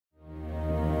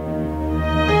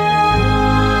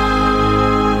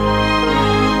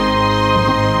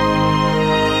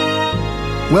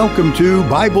Welcome to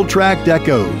Bible Tract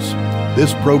Echoes.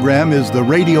 This program is the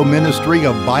radio ministry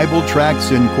of Bible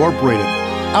Tracts Incorporated.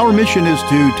 Our mission is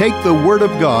to take the Word of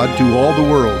God to all the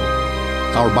world.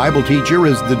 Our Bible teacher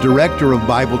is the director of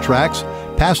Bible Tracts,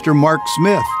 Pastor Mark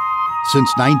Smith. Since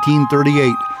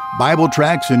 1938, Bible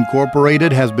Tracts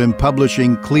Incorporated has been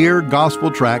publishing clear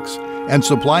gospel tracts and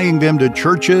supplying them to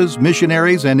churches,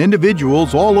 missionaries, and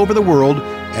individuals all over the world,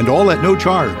 and all at no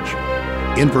charge.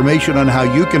 Information on how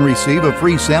you can receive a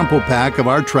free sample pack of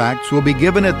our tracts will be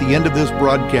given at the end of this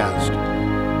broadcast.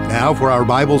 Now for our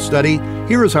Bible study,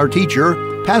 here is our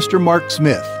teacher, Pastor Mark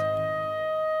Smith.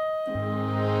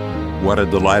 What a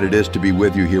delight it is to be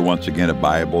with you here once again at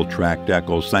Bible Tract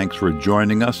Echoes. Thanks for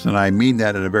joining us, and I mean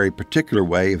that in a very particular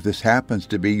way if this happens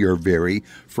to be your very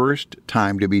first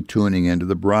time to be tuning into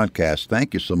the broadcast.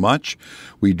 Thank you so much.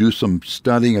 We do some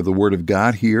studying of the Word of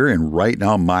God here, and right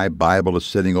now my Bible is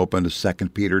sitting open to 2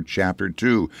 Peter chapter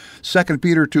 2. 2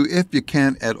 Peter 2, if you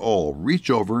can at all, reach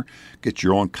over, get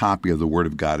your own copy of the Word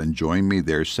of God, and join me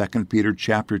there. 2 Peter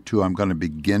chapter 2, I'm going to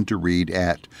begin to read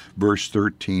at verse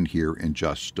 13 here in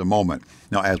just a moment.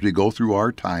 Now, as we go through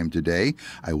our time today,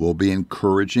 I will be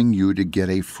encouraging you to get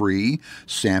a free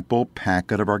sample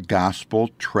packet of our gospel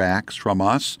tracts from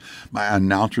us. My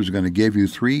announcer is going to give you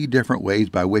 3 different ways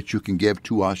by which you can give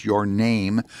to us your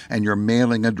name and your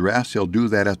mailing address. He'll do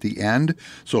that at the end,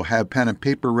 so have pen and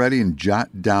paper ready and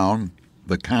jot down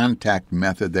the contact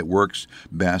method that works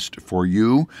best for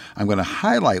you. I'm going to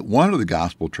highlight one of the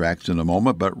gospel tracts in a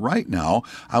moment, but right now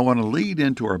I want to lead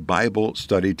into our Bible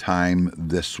study time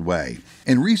this way.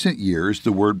 In recent years,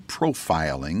 the word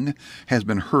profiling has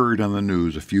been heard on the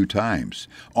news a few times.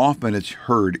 Often it's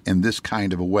heard in this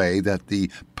kind of a way that the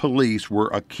police were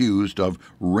accused of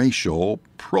racial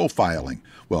profiling.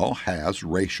 Well, has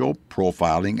racial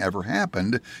profiling ever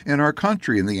happened in our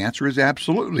country? And the answer is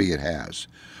absolutely it has.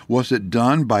 Was it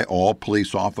done by all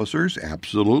police officers?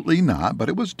 Absolutely not, but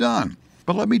it was done.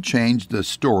 But let me change the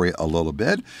story a little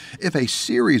bit. If a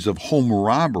series of home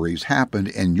robberies happened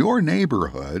in your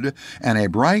neighborhood and a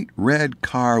bright red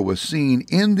car was seen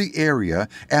in the area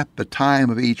at the time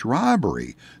of each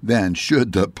robbery, then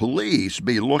should the police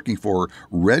be looking for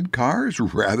red cars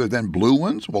rather than blue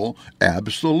ones? Well,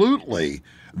 absolutely.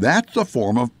 That's a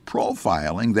form of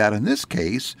profiling that in this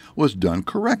case was done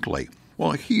correctly.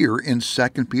 Well, here in 2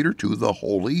 Peter 2, the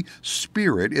Holy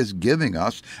Spirit is giving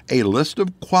us a list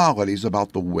of qualities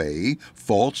about the way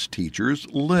false teachers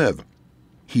live.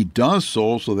 He does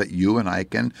so that you and I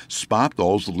can spot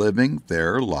those living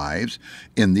their lives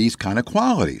in these kind of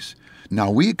qualities. Now,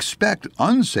 we expect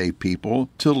unsaved people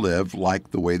to live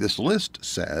like the way this list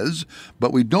says,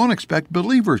 but we don't expect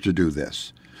believers to do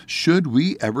this. Should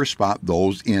we ever spot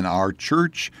those in our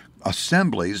church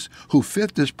assemblies who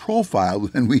fit this profile,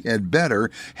 then we had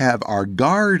better have our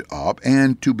guard up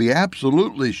and to be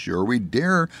absolutely sure we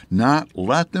dare not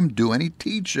let them do any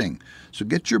teaching. So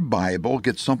get your Bible,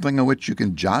 get something on which you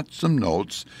can jot some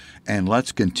notes, and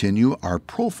let's continue our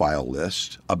profile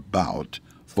list about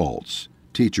false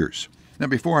teachers. Now,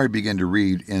 before I begin to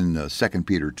read in 2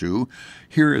 Peter 2,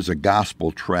 here is a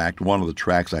gospel tract, one of the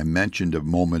tracts I mentioned a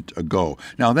moment ago.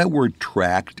 Now, that word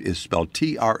tract is spelled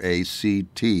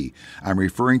T-R-A-C-T. I'm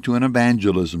referring to an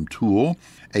evangelism tool.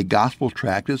 A gospel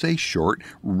tract is a short,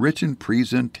 written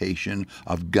presentation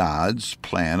of God's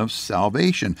plan of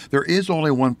salvation. There is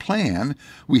only one plan.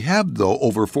 We have, though,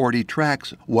 over 40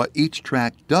 tracts. What each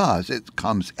tract does, it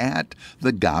comes at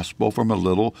the gospel from a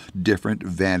little different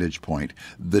vantage point.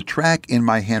 The tract in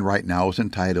my hand right now is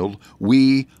entitled,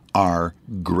 We Are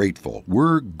Grateful.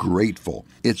 We're grateful.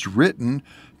 It's written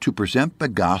to present the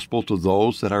gospel to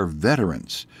those that are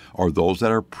veterans or those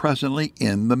that are presently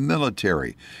in the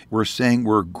military. We're saying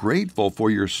we're grateful for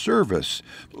your service.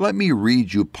 Let me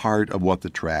read you part of what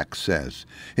the tract says.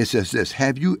 It says this: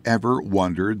 Have you ever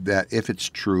wondered that if it's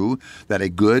true that a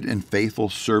good and faithful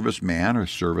serviceman or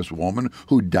servicewoman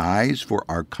who dies for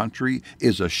our country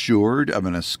is assured of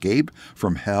an escape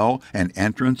from hell and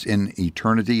entrance in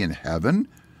eternity in heaven?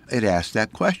 It asks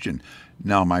that question.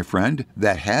 Now, my friend,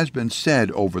 that has been said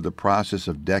over the process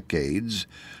of decades,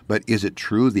 but is it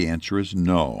true? The answer is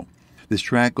no. This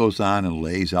tract goes on and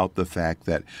lays out the fact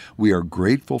that we are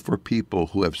grateful for people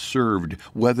who have served,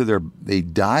 whether they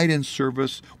died in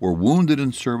service, were wounded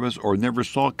in service, or never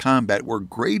saw combat. We're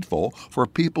grateful for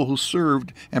people who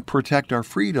served and protect our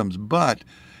freedoms, but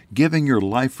giving your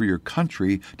life for your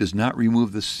country does not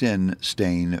remove the sin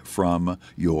stain from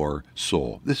your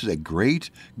soul. This is a great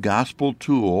gospel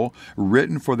tool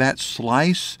written for that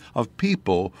slice of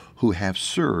people who have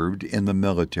served in the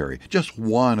military. Just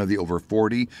one of the over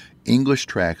 40 English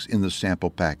tracts in the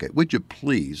sample packet. Would you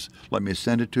please let me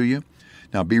send it to you?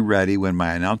 Now be ready when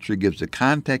my announcer gives the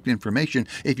contact information.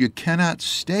 If you cannot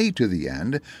stay to the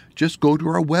end, just go to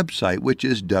our website, which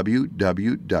is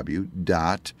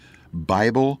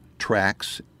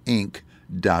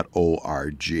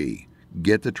www.bibletracksinc.org.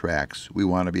 Get the tracts. We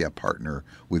want to be a partner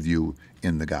with you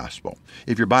in the gospel.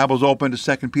 If your Bible's open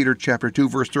to 2 Peter chapter 2,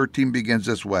 verse 13 begins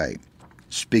this way.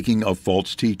 Speaking of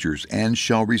false teachers, and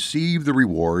shall receive the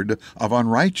reward of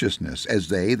unrighteousness, as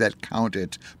they that count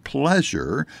it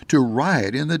pleasure to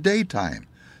riot in the daytime.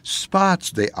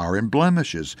 Spots they are in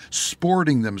blemishes,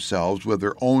 sporting themselves with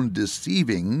their own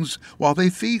deceivings while they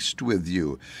feast with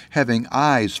you, having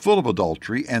eyes full of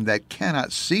adultery, and that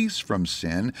cannot cease from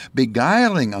sin,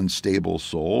 beguiling unstable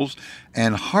souls,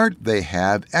 and heart they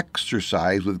have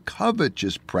exercised with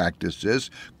covetous practices,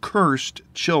 cursed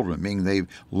children, meaning they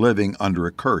living under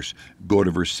a curse. Go to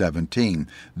verse 17.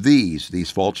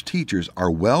 These false teachers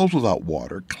are wells without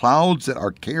water, clouds that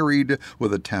are carried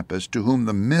with a tempest, to whom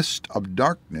the mist of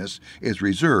darkness is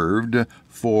reserved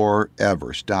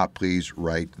forever. Stop, please,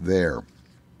 right there.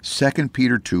 2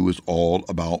 Peter 2 is all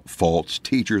about false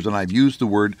teachers, and I've used the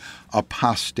word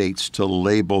apostates to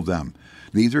label them.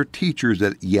 These are teachers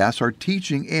that, yes, are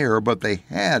teaching error, but they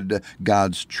had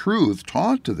God's truth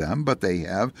taught to them, but they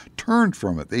have turned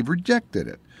from it. They've rejected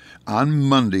it. On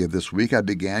Monday of this week, I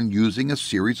began using a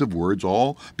series of words,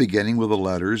 all beginning with the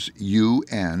letters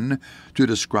UN, to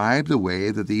describe the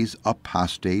way that these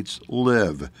apostates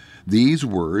live. These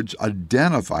words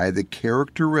identify the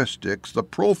characteristics, the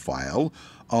profile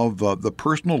of the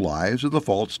personal lives of the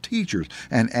false teachers.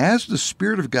 And as the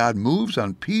Spirit of God moves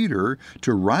on Peter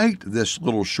to write this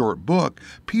little short book,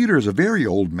 Peter is a very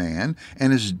old man,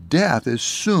 and his death is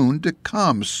soon to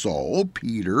come. So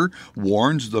Peter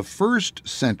warns the first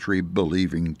century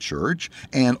believing church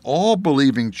and all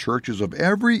believing churches of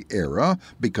every era,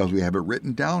 because we have it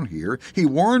written down here. He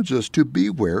warns us to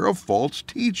beware of false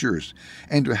teachers.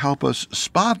 And to help us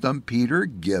spot them, Peter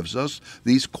gives us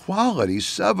these qualities,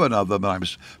 7 of them that I'm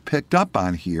picked up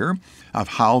on here, of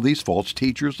how these false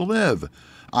teachers live.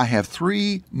 I have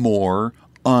 3 more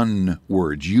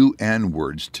words, UN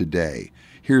words today.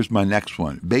 Here's my next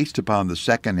one, based upon the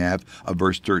second half of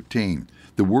verse 13.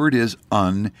 The word is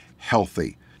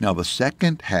unhealthy. Now, the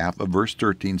second half of verse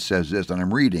 13 says this, and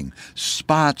I'm reading,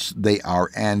 spots they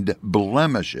are and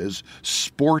blemishes,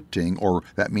 sporting, or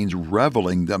that means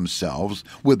reveling themselves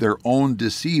with their own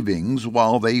deceivings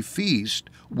while they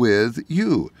feast with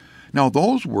you. Now,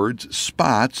 those words,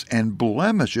 spots and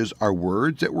blemishes, are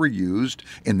words that were used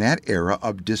in that era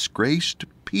of disgraced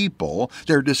people.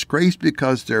 They're disgraced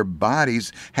because their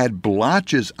bodies had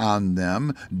blotches on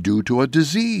them due to a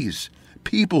disease.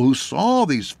 People who saw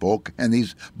these folk and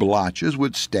these blotches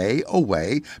would stay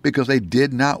away because they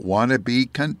did not want to be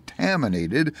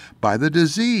contaminated by the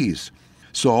disease.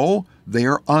 So they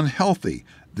are unhealthy.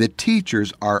 The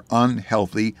teachers are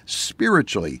unhealthy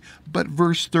spiritually. But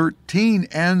verse 13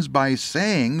 ends by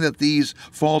saying that these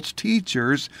false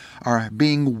teachers are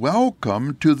being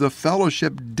welcomed to the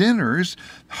fellowship dinners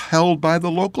held by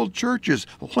the local churches.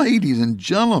 Ladies and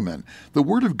gentlemen, the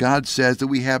Word of God says that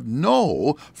we have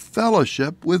no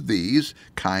fellowship with these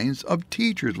kinds of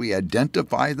teachers. We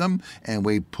identify them and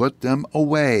we put them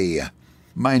away.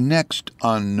 My next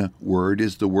word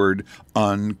is the word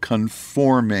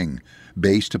unconforming,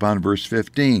 based upon verse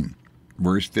 15.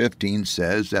 Verse 15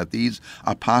 says that these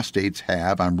apostates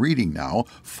have, I'm reading now,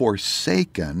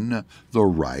 forsaken the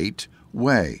right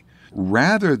way.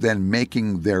 Rather than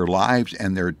making their lives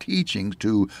and their teachings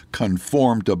to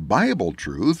conform to Bible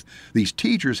truth, these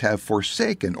teachers have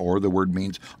forsaken, or the word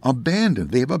means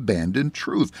abandoned. They have abandoned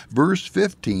truth. Verse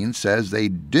 15 says they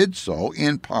did so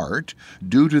in part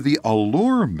due to the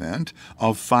allurement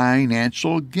of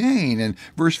financial gain. And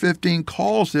verse 15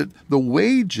 calls it the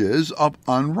wages of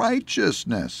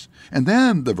unrighteousness. And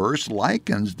then the verse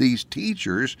likens these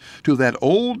teachers to that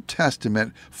Old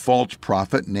Testament false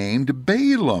prophet named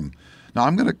Balaam. Now,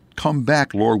 I'm going to come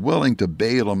back, Lord willing, to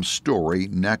Balaam's story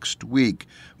next week.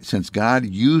 Since God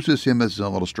uses him as an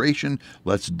illustration,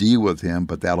 let's deal with him,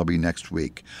 but that'll be next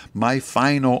week. My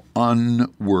final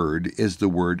word is the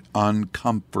word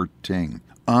uncomforting.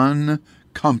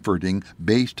 Uncomforting,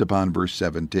 based upon verse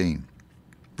 17.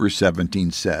 Verse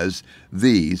 17 says,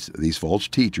 These false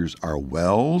teachers are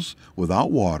wells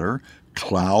without water,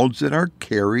 clouds that are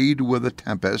carried with a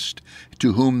tempest,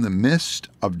 to whom the mist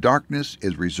of darkness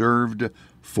is reserved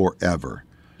forever.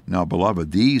 Now,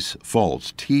 beloved, these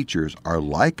false teachers are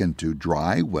likened to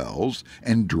dry wells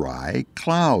and dry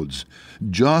clouds.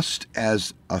 Just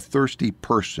as a thirsty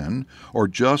person, or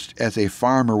just as a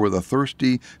farmer with a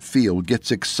thirsty field gets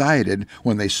excited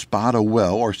when they spot a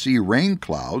well or see rain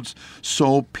clouds,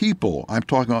 so people, I'm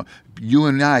talking about you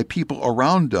and I, people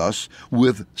around us,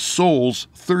 with souls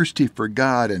thirsty for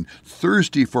God and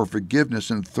thirsty for forgiveness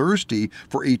and thirsty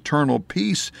for eternal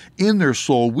peace in their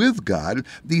soul with God.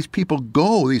 These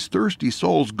thirsty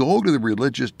souls go to the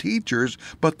religious teachers,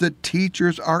 but the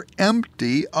teachers are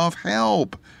empty of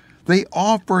help. They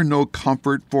offer no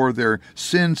comfort for their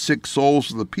sin-sick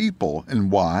souls of the people.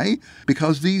 And why?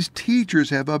 Because these teachers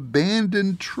have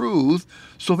abandoned truth,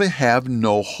 so they have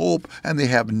no hope and they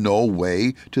have no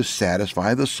way to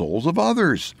satisfy the souls of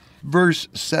others. Verse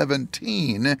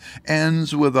 17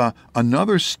 ends with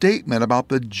another statement about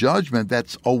the judgment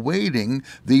that's awaiting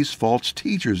these false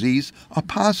teachers, these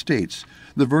apostates.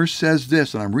 The verse says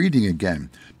this, and I'm reading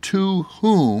again, to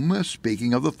whom,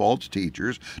 speaking of the false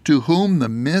teachers, to whom the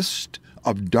mist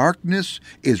of darkness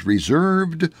is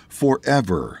reserved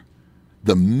forever.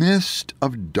 The mist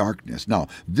of darkness. Now,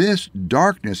 this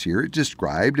darkness here is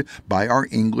described by our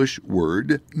English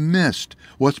word mist.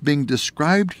 What's being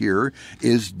described here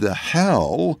is the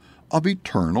hell of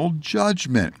eternal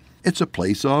judgment. It's a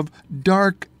place of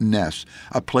darkness,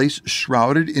 a place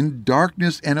shrouded in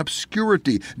darkness and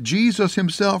obscurity. Jesus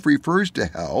himself refers to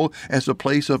hell as a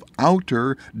place of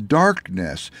outer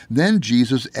darkness. Then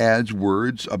Jesus adds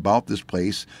words about this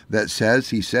place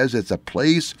he says it's a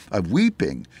place of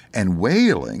weeping and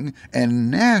wailing and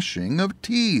gnashing of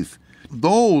teeth.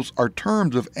 Those are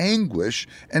terms of anguish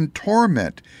and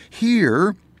torment.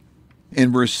 Here,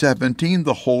 in verse 17,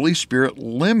 the Holy Spirit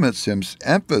limits his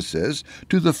emphasis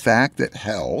to the fact that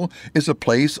hell is a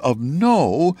place of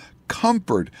no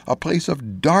comfort, a place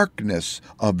of darkness,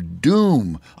 of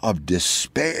doom, of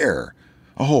despair.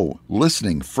 Oh,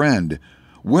 listening friend,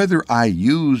 whether I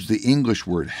use the English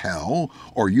word hell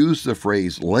or use the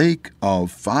phrase lake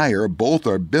of fire, both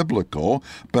are biblical,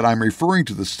 but I'm referring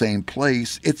to the same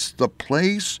place. It's the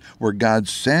place where God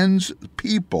sends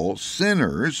people,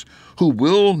 sinners, who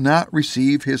will not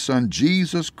receive his Son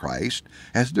Jesus Christ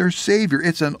as their Savior.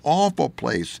 It's an awful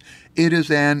place. It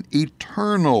is an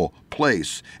eternal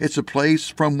place. It's a place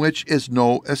from which is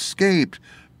no escape.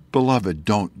 Beloved,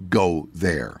 don't go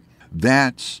there.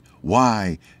 That's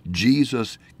why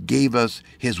Jesus gave us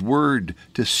his word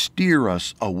to steer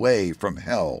us away from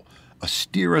hell,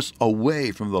 steer us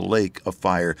away from the lake of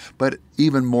fire. But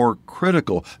even more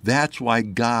critical, that's why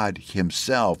God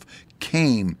himself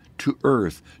came to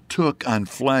earth, took on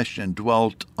flesh, and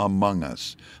dwelt among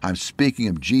us. I'm speaking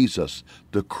of Jesus,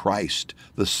 the Christ,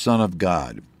 the Son of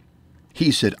God.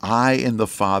 He said, I and the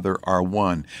Father are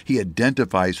one. He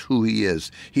identifies who he is.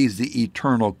 He's the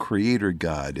eternal creator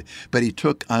God. But he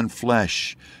took on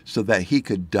flesh so that he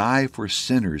could die for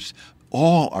sinners.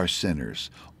 All are sinners.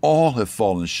 All have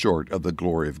fallen short of the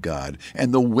glory of God,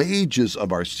 and the wages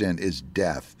of our sin is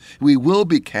death. We will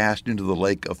be cast into the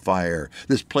lake of fire,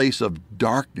 this place of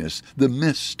darkness, the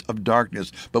mist of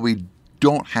darkness, but we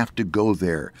don't have to go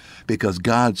there because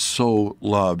God so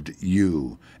loved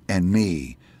you and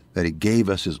me that he gave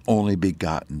us his only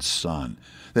begotten Son,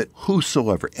 that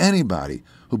whosoever, anybody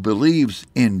who believes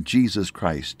in Jesus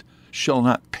Christ shall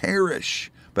not perish,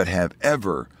 but have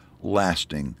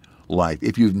everlasting life.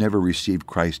 If you've never received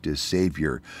Christ as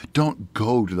Savior, don't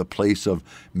go to the place of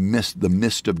the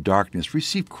mist of darkness.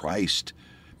 Receive Christ.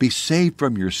 Be saved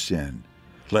from your sin.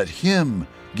 Let him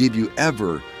give you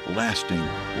everlasting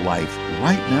life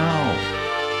right now.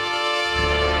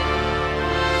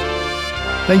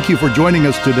 Thank you for joining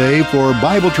us today for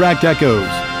Bible Tract Echoes.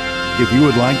 If you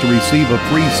would like to receive a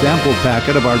free sample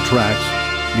packet of our tracts,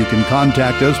 you can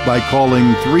contact us by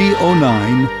calling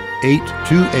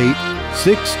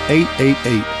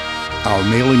 309-828-6888. Our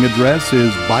mailing address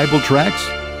is Bible Tracts,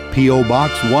 P.O.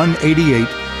 Box 188,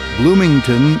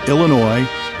 Bloomington, Illinois,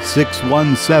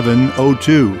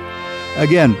 61702.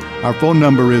 Again, our phone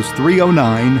number is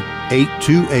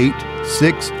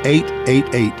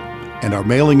 309-828-6888. And our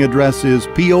mailing address is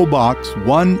P.O. Box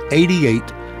 188,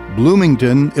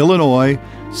 Bloomington, Illinois,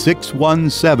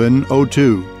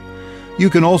 61702. You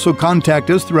can also contact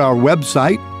us through our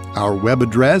website. Our web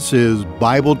address is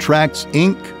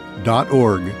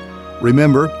BibleTractsInc.org.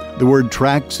 Remember, the word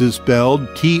tracts is spelled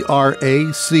Tracts.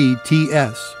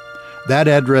 That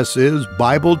address is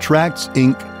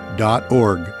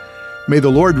BibleTractsInc.org. May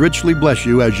the Lord richly bless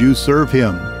you as you serve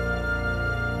him.